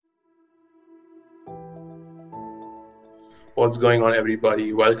What's going on,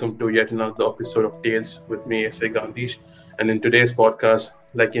 everybody? Welcome to yet another episode of Tales with me, S.A. Gandhish. And in today's podcast,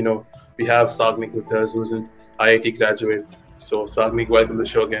 we have Sagnik with us, who's an IIT graduate. So, Sagnik, welcome to the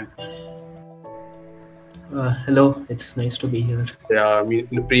show again. Hello, it's nice to be here. Yeah, I mean,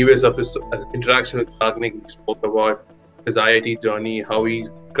 in the previous episode, interaction with Sagnik, we spoke about his IIT journey, how he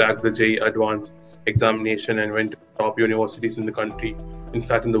cracked the JEE Advanced examination and went to top universities in the country, in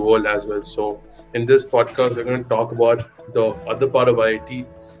fact, in the world as well. So, in this podcast, we're going to talk about the other part of IIT,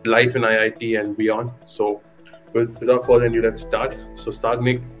 life in IIT and beyond. So, without further ado, let's start. So,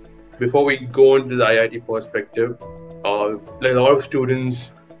 Sagnik, before we go into the IIT perspective, like a lot of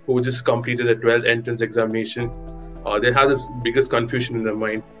students who just completed the 12th entrance examination, they have this biggest confusion in their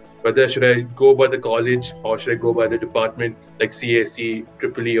mind. Whether should I go by the college or should I go by the department like CAC,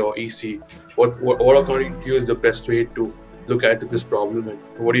 EEE or EC? What according to you is the best way to look at this problem? And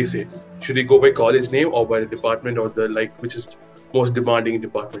what do you say? Should we go by college name or by the department or the which is most demanding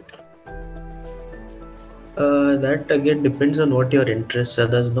department? That again depends on what your interests are.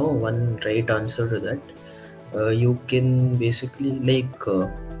 There's no one right answer to that. You can basically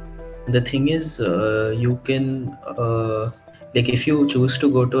the thing is you can if you choose to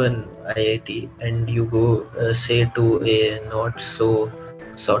go to an IIT and you go say to a not so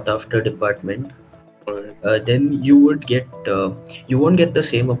sought after department, then you won't get the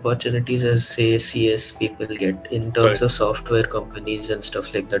same opportunities as say CS people get in terms of software companies and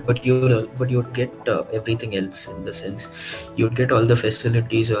stuff like that. But you'd get everything else, in the sense you'd get all the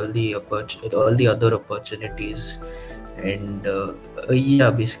facilities, all the other opportunities, and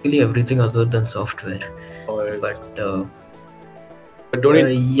basically everything other than software. But don't you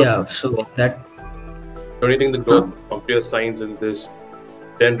think the growth of computer science in this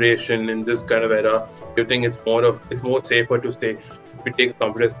generation, in this kind of era, do you think it's more safer to say if we take a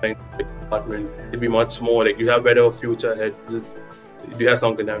computer science department, it'd be much more like you have better future ahead? Do you have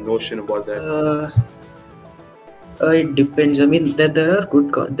some kind of notion about that? It depends. I mean, there are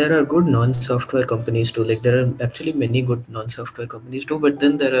good non-software companies too. Like there are actually many good non-software companies too. But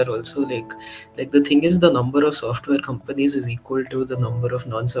then there are also like the thing is, the number of software companies is equal to the number of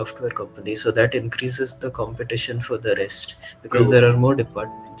non-software companies. So that increases the competition for the rest because there are more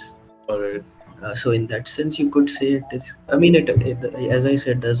departments. Alright. So in that sense, you could say it is. I mean, as I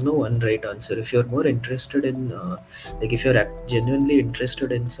said, there's no one right answer. If you're more interested in, if you're genuinely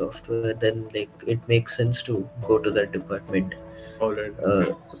interested in software, then it makes sense to go to that department. Alright.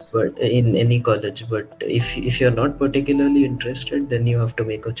 But in any college, but if you're not particularly interested, then you have to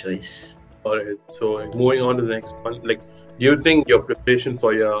make a choice. Alright. So moving on to the next one, do you think your preparation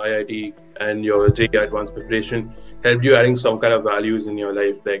for your IIT and your JEE Advanced preparation helped you adding some kind of values in your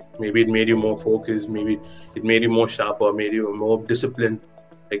life? Like maybe it made you more focused, maybe it made you more sharper, made you more disciplined.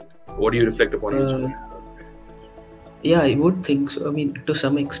 Like, what do you reflect upon? Yeah, I would think so. I mean, to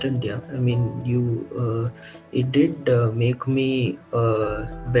some extent, yeah. I mean, it did make me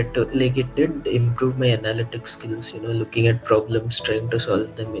better. Like, it did improve my analytic skills. Looking at problems, trying to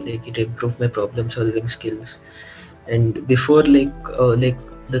solve them. Like, it improved my problem-solving skills. And before,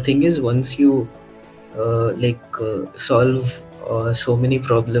 the thing is, once you solve so many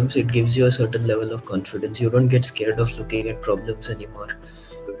problems, it gives you a certain level of confidence. You don't get scared of looking at problems anymore.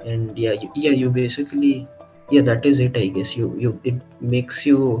 And you basically, that is it, I guess. It makes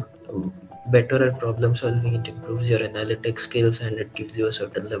you better at problem solving. It improves your analytic skills and it gives you a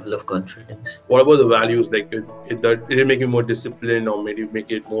certain level of confidence. What about the values? Did it make you more disciplined, or maybe make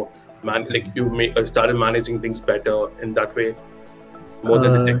it more started managing things better in that way, more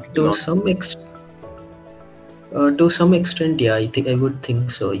than the technical? To some extent, yeah. I would think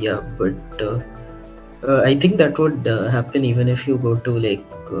so, yeah. But I think that would happen even if you go to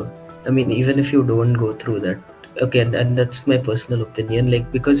even if you don't go through that. Okay, and that's my personal opinion.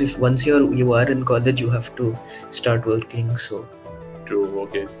 Because if once you are in college, you have to start working. So true.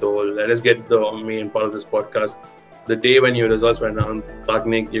 Okay, so let us get the main part of this podcast. The day when your results went down,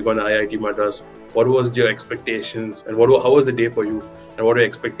 Sagnik, you're going to IIT Madras. What was your expectations, and how was the day for you? And what are your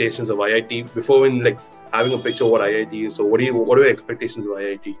expectations of IIT before having a picture of what IIT is? So what are your expectations of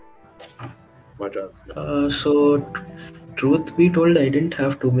IIT Madras? So truth be told, I didn't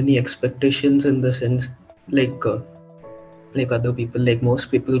have too many expectations, in the sense like other people. Like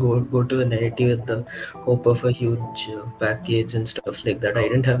most people go to an IIT with the hope of a huge package and stuff like that. I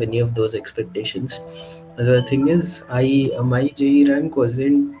didn't have any of those expectations. The thing is, my JEE rank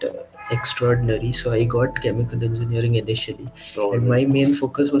wasn't extraordinary, so I got chemical engineering initially, and my main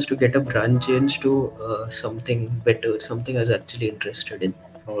focus was to get a branch change to something better, something I was actually interested in.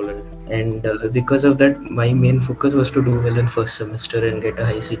 All right. And because of that, my main focus was to do well in first semester and get a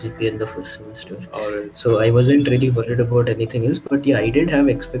high CGPA in the first semester. All right. So I wasn't really worried about anything else. But yeah, I did have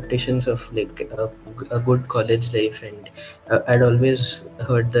expectations of like a good college life, and I'd always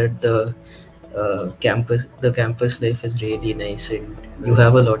heard that the campus life is really nice, and you Right.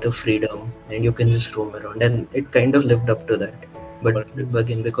 have a lot of freedom, and you can just roam around, and it kind of lived up to that. But All right.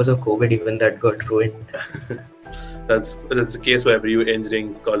 again, because of COVID, even that got ruined. That's the case for every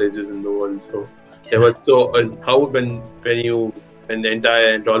engineering colleges in the world. So yeah, Yeah. but so how when the entire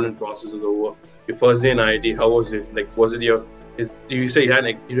enrollment process was over, your first day in IIT, how was it? Like, was it your you say you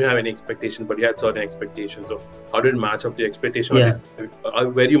didn't have any expectations, but you had certain expectations. So how did it match up to your expectation? Or Yeah.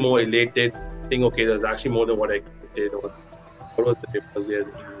 were you more elated, think okay, there's actually more than what I expected, or what was the first day in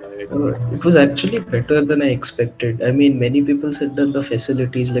IIT? It was actually better than I expected. I mean, many people said that the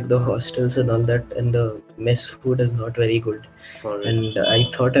facilities, like the hostels and all that, and the mess food is not very good. All right, And I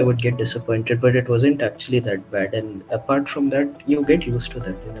thought I would get disappointed, but it wasn't actually that bad. And apart from that, you get used to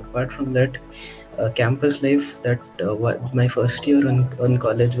that. And apart from that, campus life, that my first year on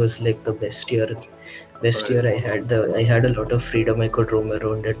college was like the best year. all Best right, year I had a lot of freedom. I could roam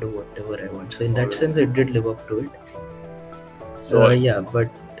around and do whatever I want. So in all that right. sense, it did live up to it. So Yeah, but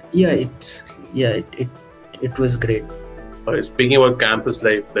yeah, it was great. speaking about campus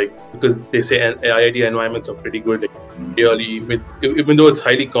life, like because they say IIT environments are pretty good. Like really, even though it's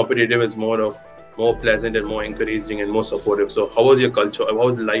highly competitive, it's more pleasant and more encouraging and more supportive. So how was your culture? How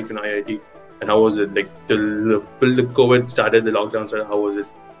was life in IIT? And how was it like till the COVID started, the lockdown started? How was it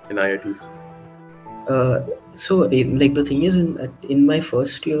in IITs? Like the thing is, in my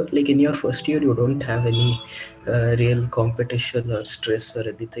first year, like in your first year, you don't have any real competition or stress or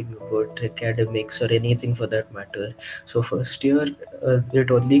anything about academics or anything for that matter. So first year,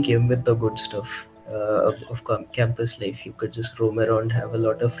 it only came with the good stuff. Of campus life, you could just roam around, have a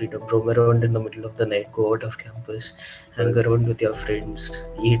lot of freedom, roam around in the middle of the night, go out of campus, hang Right. around with your friends,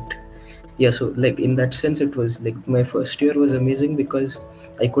 eat. Yeah, so like in that sense, it was like my first year was amazing because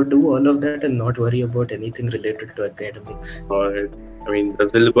I could do all of that and not worry about anything related to academics. All right. I mean,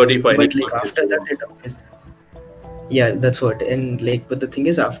 that's the liberty for any But like first year after that, student. yeah, that's what. And like, but the thing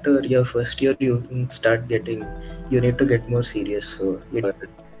is, after your first year, you need to get more serious. So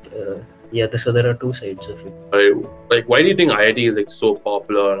yeah, so there are two sides of it. Right. Like, why do you think IIT is like so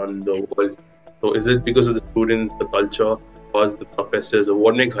popular around the world? So, is it because of the students, the culture, or is the professors, or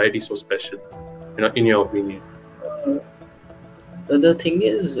what makes IIT so special? In your opinion? Uh, the thing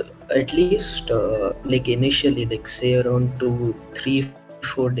is, at least like initially, like say around 2, 3,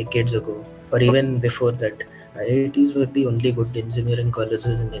 4 decades ago, or even before that, IITs were the only good engineering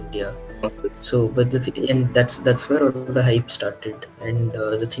colleges in India. So, but and that's where all the hype started. And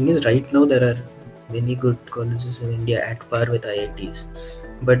the thing is, right now there are many good colleges in India at par with IITs.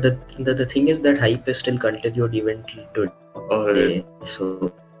 But the thing is that hype is still continued even till today.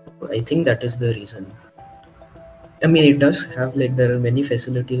 So I think that is the reason. I mean, it does have like there are many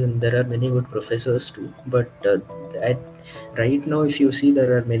facilities and there are many good professors too. But right now, if you see,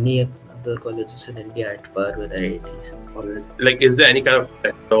 there are many other colleges in India at par with IITs. Like, is there any kind of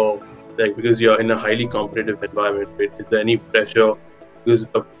pressure, like because you're in a highly competitive environment, right? Is there any pressure because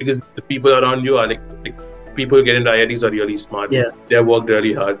the people around you are like people who get into IITs are really smart. Yeah, They have worked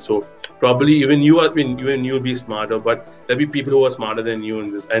really hard, so probably even you'll be smarter, but there'll be people who are smarter than you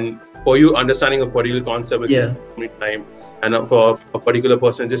in this. And for you, understanding a particular concept is just yeah. time, and for a particular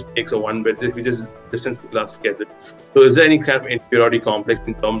person, it just takes a one bit. If you just listen to class, gets it. So, is there any kind of inferiority complex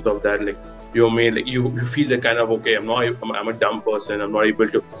in terms of that, like? You feel that kind of okay, I'm a dumb person, I'm not able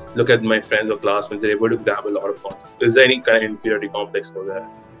to look at my friends or classmates, they're able to grab a lot of concepts. Is there any kind of inferiority complex for that?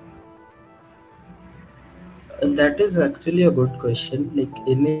 That is actually a good question. Like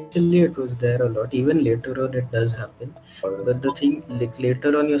initially it was there a lot, even later on it does happen. But the thing, like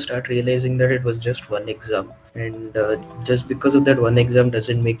later on you start realizing that it was just one exam, and just because of that one exam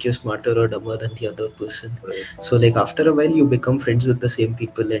doesn't make you smarter or dumber than the other person. So like after a while you become friends with the same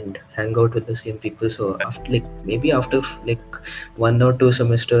people and hang out with the same people. So after like maybe after like 1 or 2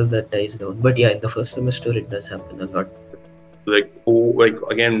 semesters that dies down. But yeah, in the first semester it does happen a lot. Like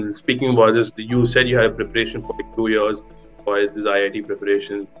again, speaking about this, you said you had a preparation for like 2 years for this IIT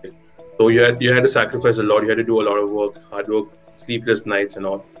preparation. So you had to sacrifice a lot. You had to do a lot of work, hard work, sleepless nights, and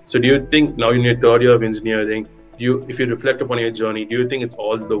all. So do you think now in your third year of engineering, if you reflect upon your journey, do you think it's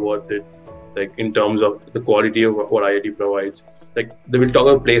all the worth it? Like in terms of the quality of what IIT provides. Like they will talk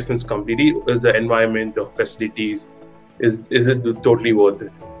about placements completely. Is the environment, the facilities, is it totally worth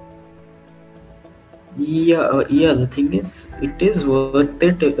it? Yeah. The thing is, it is worth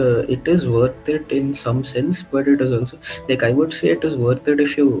it. It is worth it in some sense, but it is also like I would say it is worth it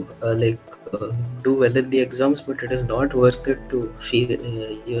if you do well in the exams. But it is not worth it to feel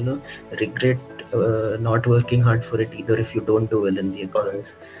regret not working hard for it either if you don't do well in the Alright.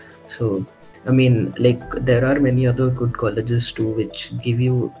 exams. So, I mean, like there are many other good colleges too, which give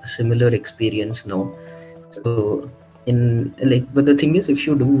you a similar experience now. So, in like, but the thing is, if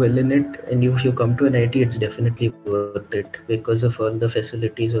you do well in it and if you come to an IT, it's definitely worth it because of all the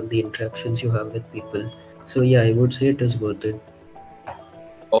facilities, all the interactions you have with people. So, yeah, I would say it is worth it.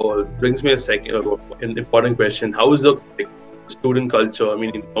 Oh, brings me a second, an important question. How is the student culture? I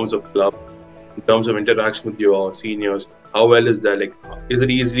mean, in terms of club, in terms of interaction with your seniors, how well is that? Like, is it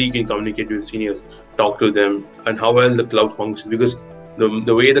easily you can communicate with seniors, talk to them, and how well the club functions? Because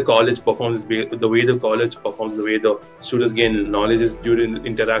the way the college performs, the way the students gain knowledge is due to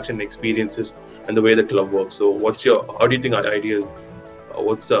interaction experiences and the way the club works. So, how do you think IIT is?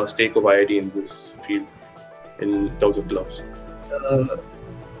 What's the stake of IIT in this field in terms of clubs? Uh,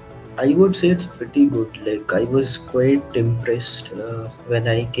 I would say it's pretty good. Like I was quite impressed when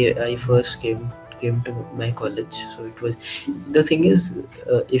I first came to my college. So it was the thing is,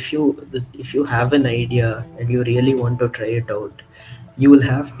 if you have an idea and you really want to try it out, you will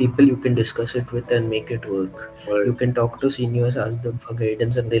have people you can discuss it with and make it work. Or, You can talk to seniors, ask them for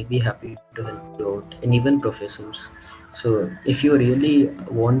guidance, and they'll be happy to help you out, and even professors. So if you really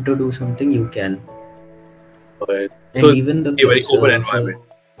want to do something, you can. or, And so it's even the a very clubs, open environment.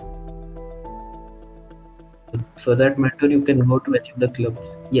 for that matter, you can go to any of the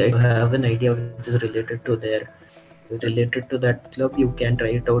clubs. Yeah, if you have an idea which is related to that club, you can try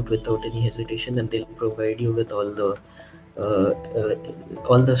it out without any hesitation, and they'll provide you with uh, uh,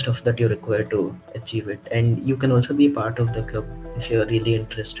 all the stuff that you require to achieve it. And you can also be part of the club if you're really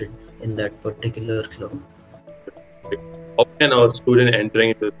interested in that particular club. Like, how can a student entering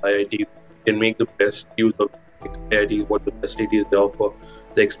into IIT can make the best use of IIT, what the facilities they offer,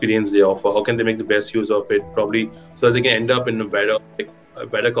 the experience they offer? How can they make the best use of it? Probably so that they can end up in a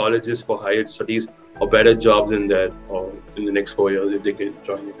better colleges for higher studies or better jobs in there or in the next 4 years if they can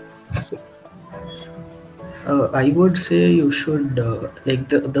join it. So, I would say you should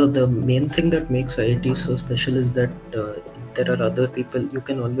the main thing that makes IIT so special is that there are other people. You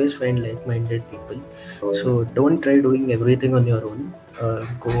can always find like-minded people. uh, So don't try doing everything on your own.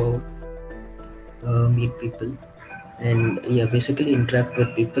 Go out, meet people, and yeah, basically interact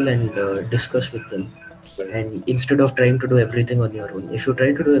with people and discuss with them. And instead of trying to do everything on your own, if you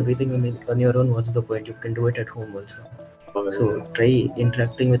try to do everything on your own, what's the point? You can do it at home also. uh, So try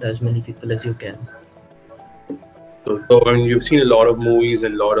interacting with as many people as you can. so I mean, you've seen a lot of movies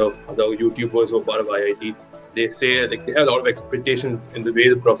and a lot of other YouTubers who are part of IIT. They say like they have a lot of expectation in the way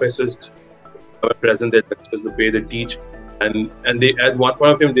the professors present their lectures, the way they teach, and they at one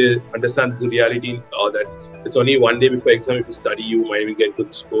point of time they understand the reality that it's only one day before exam. If you study, you might even get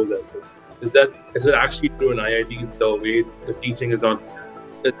good scores as well. Is that actually true in IITs? The way the teaching is not,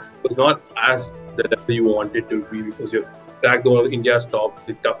 it was not as the level you want it to be because you cracked one of India's top,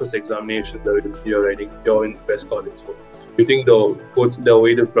 the toughest examinations that you're writing. You're in best college. So, you think the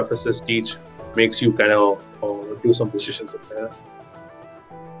way the professors teach makes you kind of do some decisions?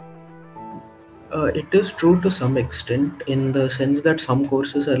 It is true to some extent in the sense that some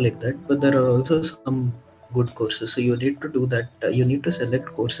courses are like that, but there are also some good courses. So you need to do that. You need to select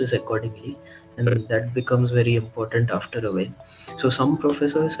courses accordingly, and that becomes very important after a while. So some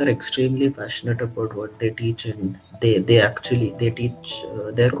professors are extremely passionate about what they teach, and they teach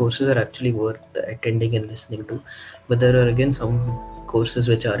their courses are actually worth attending and listening to. But there are again some courses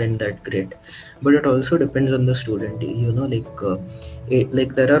which aren't that great. But it also depends on the student.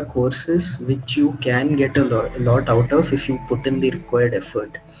 Like there are courses which you can get a lot out of if you put in the required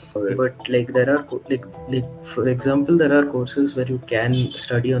effort. Right. But like there are like for example, there are courses where you can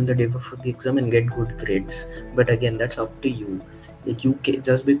study on the day before the exam and get good grades. But again, that's up to you. Like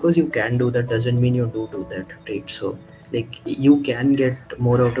just because you can do that doesn't mean you do that, right? So like you can get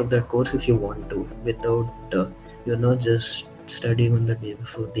more out of that course if you want to without just studying on the day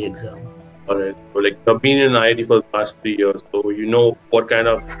before the exam. All right. So, like, I've been in IIT for the past 3 years, so you know what kind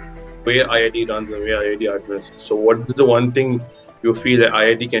of way IIT runs and way IIT administers. So, what is the one thing you feel that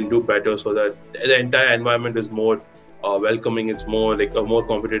IIT can do better so that the entire environment is more welcoming, it's more more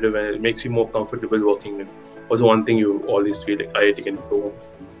competitive, and it makes you more comfortable working in? What's the one thing you always feel like IIT can improve on?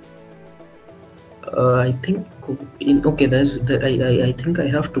 I think okay. I think I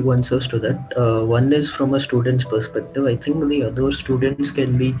have two answers to that. One is from a student's perspective. I think the other students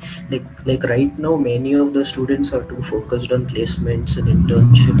can be like right now. Many of the students are too focused on placements and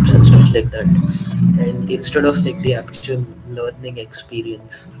internships and stuff like that, and instead of like the actual learning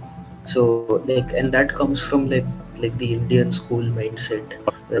experience. So like, and that comes from like the Indian school mindset,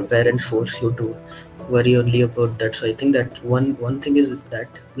 where parents force you to worry only about that. So I think that one thing is with that,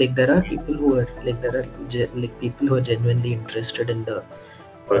 like there are people who are like like people who are genuinely interested in the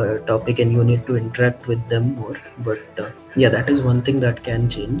topic, and you need to interact with them more. But yeah, that is one thing that can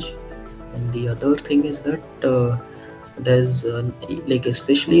change. And the other thing is that there's like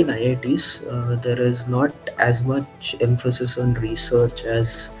especially in IITs, there is not as much emphasis on research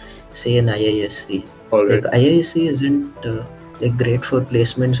as say in IISc. All Like right. IISc isn't like great for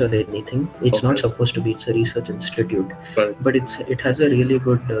placements or anything. It's not Okay. supposed to be. It's a research institute, Right. but it has a really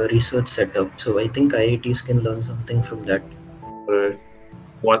good research setup. So I think IITs can learn something from that. All right.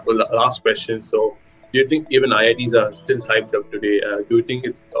 Last question. So, do you think even IITs are still hyped up today? Do you think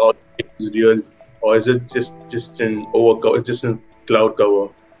it's real, or is it just an over? It's just a cloud cover?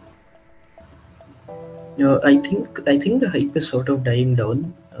 I think the hype is sort of dying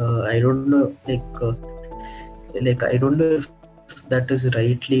down. I don't know, like I don't know if that is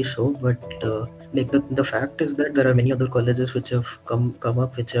rightly so, but like the fact is that there are many other colleges which have come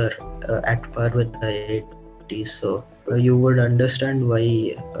up which are at par with IITs. So you would understand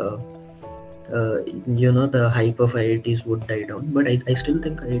why the hype of IITs would die down. But I still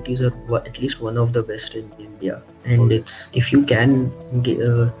think IITs are at least one of the best in India. And it's if you can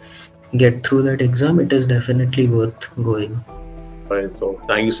get through that exam, it is definitely worth going. Right. So,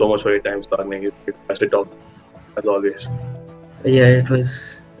 thank you so much for your time, Sagnik. It's nice to talk as always. Yeah, it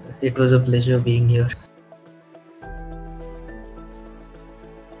was a pleasure being here.